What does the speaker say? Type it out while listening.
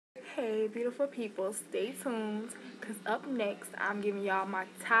Hey, beautiful people, stay tuned because up next I'm giving y'all my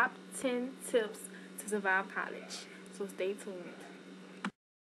top 10 tips to survive college. So stay tuned.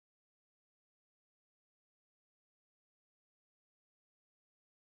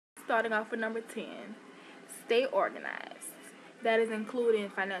 Starting off with number 10, stay organized. That is including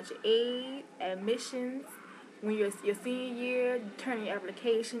financial aid, admissions, when you're your senior year, turning your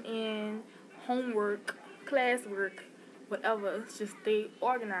application in, homework, classwork, whatever. Just stay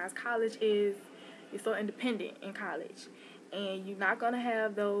organized. College is, you're so independent in college. And you're not going to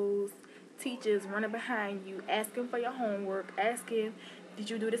have those teachers running behind you asking for your homework, asking, did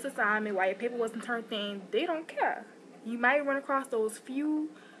you do this assignment, why your paper wasn't turned in. They don't care. You might run across those few,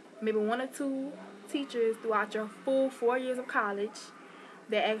 maybe one or two teachers throughout your full 4 years of college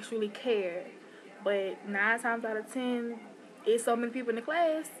that actually care. But 9 times out of 10, it's so many people in the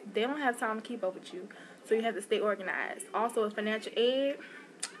class, they don't have time to keep up with you. So you have to stay organized. Also, with financial aid,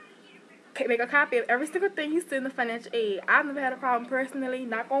 make a copy of every single thing you see in the financial aid. I've never had a problem personally,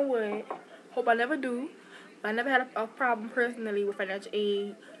 knock on wood. Hope I never do. But I never had a problem personally with financial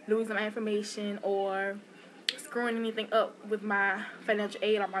aid, losing my information, or screwing anything up with my financial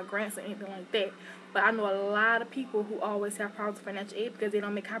aid or my grants or anything like that. But I know a lot of people who always have problems with financial aid because they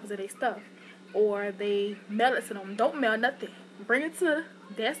don't make copies of their stuff. Or they mail it to them. Don't mail nothing. Bring it to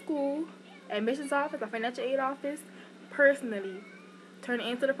their school, admissions office, or financial aid office personally. Turn it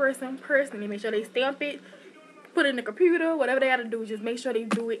into the person personally. Make sure they stamp it, put it in the computer, whatever they gotta do. Just make sure they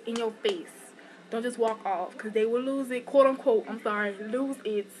do it in your face. Don't just walk off because they will lose it, quote unquote. I'm sorry, lose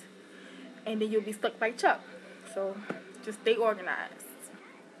it, and then you'll be stuck like Chuck. So just stay organized.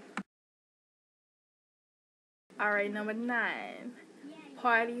 Alright, number 9.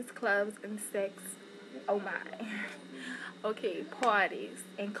 Parties, clubs, and sex. Oh my. Okay, parties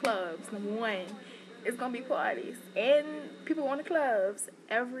and clubs. Number 1, it's gonna be parties. And people going to clubs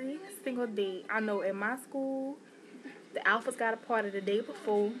every single day. I know in my school, the alphas got a party the day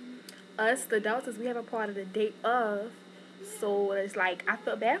before. Us, the deltas, we have a party the day of. So it's like, I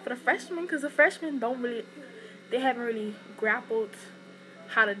feel bad for the freshmen because the freshmen they haven't really grappled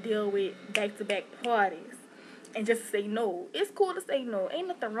how to deal with back-to-back parties. And just to say no. It's cool to say no. Ain't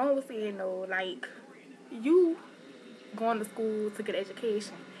nothing wrong with saying no. Like, you going to school to get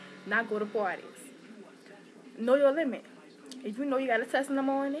education, not go to parties. Know your limit. If you know you got a test in the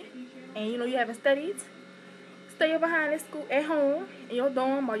morning and you know you haven't studied, stay behind at school, at home, in your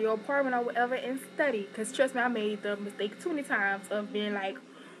dorm or your apartment or whatever and study. Because trust me, I made the mistake too many times of being like,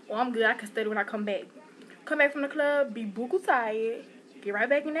 oh, I'm good, I can study when I come back. Come back from the club, be buku tired, get right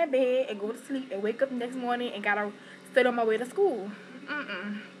back in that bed and go to sleep and wake up the next morning and gotta study on my way to school.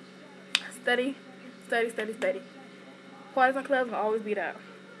 Study, study, study, study. Parties and clubs will always be there.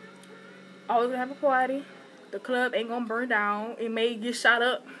 Always gonna have a party. The club ain't gonna burn down. It may get shot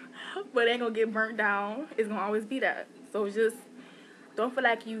up, but it ain't gonna get burnt down. It's gonna always be that. So just don't feel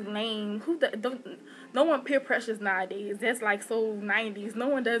like you lame. No one peer pressures nowadays. That's like so 90s. No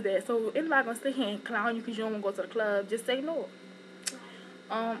one does that. So anybody gonna sit here and clown you because you don't want to go to the club, just say no.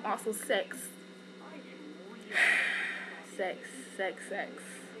 Also sex. Sex.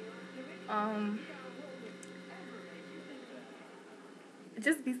 Um,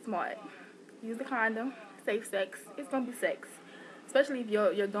 just be smart. Use a condom. Safe sex. It's gonna be sex. Especially if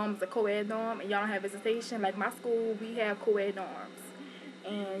your dorm is a co-ed dorm and y'all don't have visitation. Like my school, we have co-ed dorms.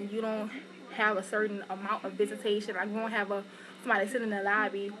 And you don't have a certain amount of visitation. Like we don't have somebody sitting in the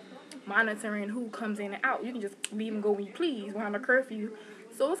lobby monitoring who comes in and out. You can just leave and go when you please. We're on a curfew.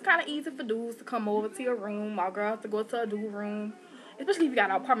 So it's kind of easy for dudes to come over to your room or girls to go to a dude room. Especially if you got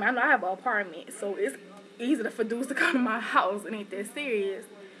an apartment. I know I have an apartment. So it's easy for dudes to come to my house. It ain't that serious.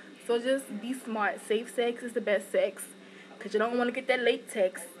 So just be smart. Safe sex is the best sex. Because you don't want to get that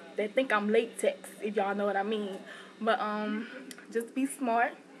latex. They think I'm latex, if y'all know what I mean. But just be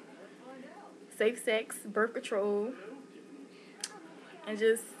smart. Safe sex, birth control. And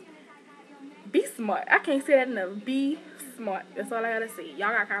just be smart. I can't say that enough. Be smart. That's all I gotta say. Y'all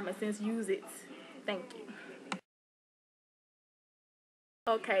got common sense. Use it. Thank you.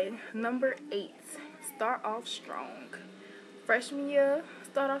 Okay, number 8. Start off strong. Freshman year,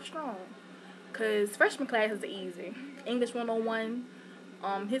 start off strong. Because freshman class is easy. English 101,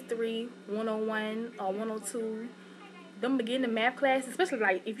 history 101 or 102. Them beginning math classes, especially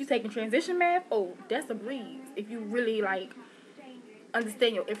like if you're taking transition math, oh, that's a breeze. If you really like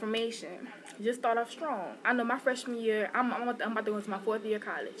understand your information, just start off strong. I know my freshman year, I'm about to go into my 4th year of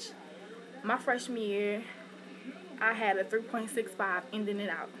college. My freshman year, I had a 3.65 ending it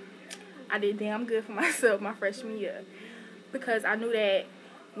out. I did damn good for myself my freshman year because I knew that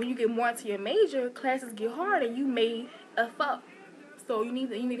when you get more into your major, classes get hard and you may F up. So you need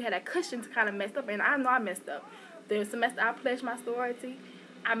to have that cushion to kind of mess up. And I know I messed up. The semester I pledged my sorority,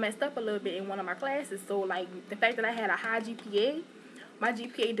 I messed up a little bit in one of my classes. So like the fact that I had a high GPA, my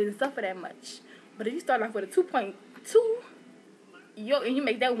GPA didn't suffer that much. But if you start off with a 2.2, and you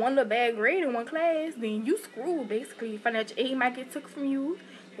make that one little bad grade in one class, then you screwed basically. Financial aid might get took from you.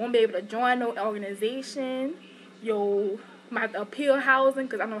 Won't be able to join no organization. You might appeal housing,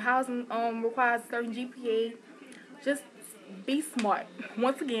 because I know housing requires a certain GPA. Just be smart.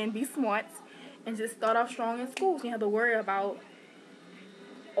 Once again, be smart, and just start off strong in school. So you have to worry about,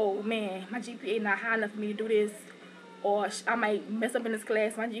 oh man, my GPA not high enough for me to do this, or I might mess up in this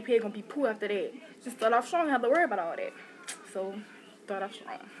class. My GPA gonna be poor after that. Just start off strong. You have to worry about all that. So start off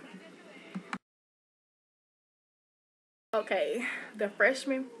strong. Okay, the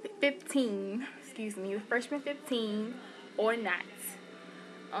freshman 15, the freshman 15 or not.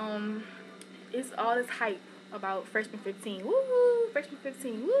 It's all this hype about freshman 15. Woo, freshman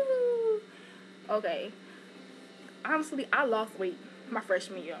 15. Woo. Okay. Honestly, I lost weight my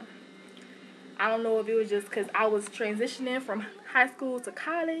freshman year. I don't know if it was just because I was transitioning from high school to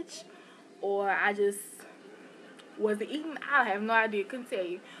college, or I just wasn't eating. I have no idea. Couldn't tell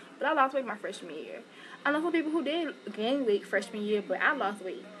you. But I lost weight my freshman year. I know some people who did gain weight freshman year, but I lost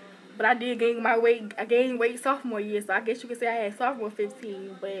weight. But I did gain my weight. I gained weight sophomore year, so I guess you could say I had sophomore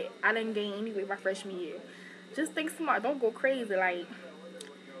 15, but I didn't gain any weight my freshman year. Just think smart. Don't go crazy. Like,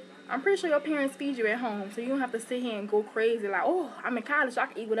 I'm pretty sure your parents feed you at home, so you don't have to sit here and go crazy. Like, oh, I'm in college, so I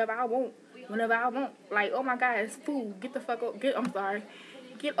can eat whatever I want, whenever I want. Like, oh my God, it's food. Get the fuck up. I'm sorry.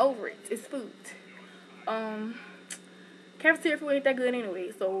 Get over it. It's food. Cafeteria food ain't that good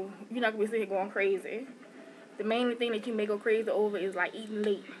anyway, so you're not gonna be sitting here going crazy. The main thing that you may go crazy over is like eating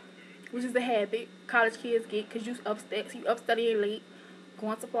late, which is a habit college kids get because you up studying late,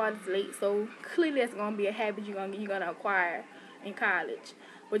 going to parties late. So clearly that's gonna be a habit you're gonna acquire in college.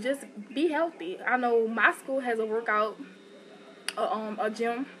 But just be healthy. I know my school has a workout, a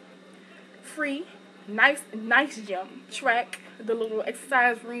gym, free, nice gym, track, the little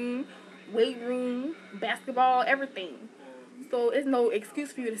exercise room, weight room, basketball, everything. So it's no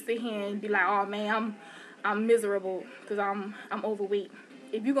excuse for you to sit here and be like, oh man, I'm miserable because I'm overweight.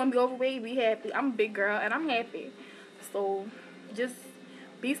 If you're gonna be overweight, be happy. I'm a big girl and I'm happy. So just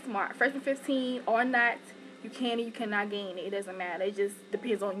be smart. Freshman 15 or not, you can and you cannot gain it. It doesn't matter. It just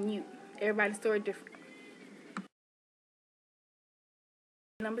depends on you. Everybody's story different.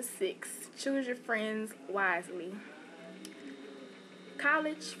 Number 6, choose your friends wisely.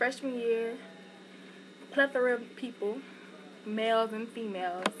 College, freshman year, plethora of people, males and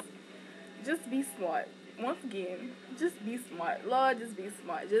females. Just be smart. Once again, just be smart. Lord, just be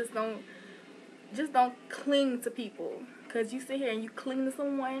smart. Just don't cling to people. Because you sit here and you cling to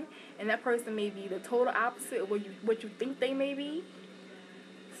someone, and that person may be the total opposite of what you think they may be.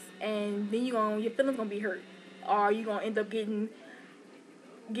 And then your feelings gonna be hurt. Or you gonna end up getting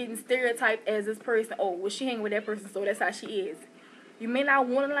stereotyped as this person. Oh, well, she hang with that person, so that's how she is. You may not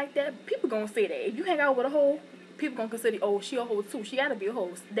want it like that. People gonna say that. If you hang out with a hoe, people gonna consider, oh, she a hoe too. She gotta be a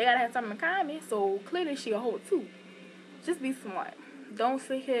hoe. They gotta have something in common, so clearly she a hoe too. Just be smart. Don't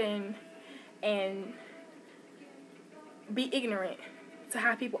sit here and be ignorant to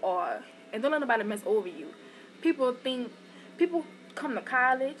how people are, and don't let nobody mess over you. People come to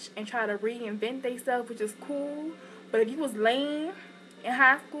college and try to reinvent themselves, which is cool. But if you was lame in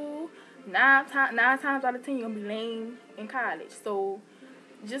high school, nine times out of 10 you're gonna be lame in college. So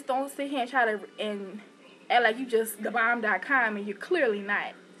just don't sit here and try to act like you just the bomb.com and you're clearly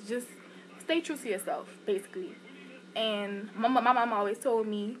not. Just stay true to yourself, basically. And my mom always told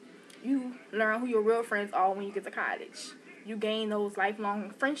me, you learn who your real friends are when you get to college. You gain those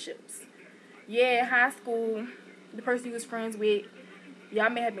lifelong friendships. Yeah, high school, the person you was friends with, y'all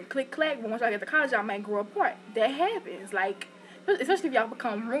may have been click-clack, but once y'all get to college, y'all might grow apart. That happens. Like, especially if y'all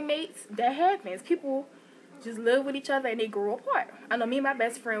become roommates, that happens. People just live with each other and they grow apart. I know me and my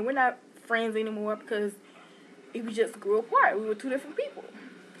best friend, we're not friends anymore because we just grew apart. We were two different people.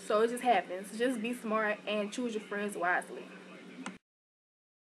 So it just happens. Just be smart and choose your friends wisely.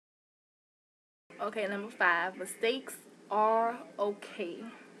 Okay, number 5, mistakes are okay.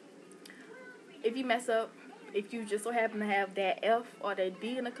 If you mess up, if you just so happen to have that F or that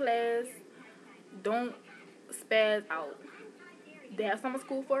D in the class, don't spaz out. They have summer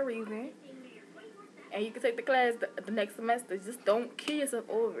school for a reason, and you can take the class the next semester. Just don't kill yourself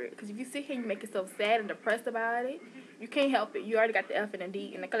over it, because if you sit here and you make yourself sad and depressed about it, you can't help it. You already got the F and the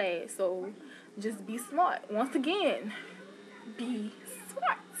D in the class, so just be smart. Once again, be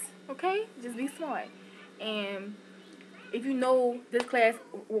smart, okay? Just be smart. And if you know this class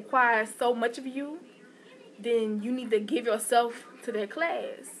requires so much of you, then you need to give yourself to that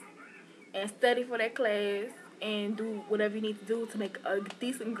class and study for that class and do whatever you need to do to make a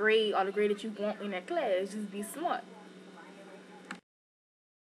decent grade or the grade that you want in that class. Just be smart.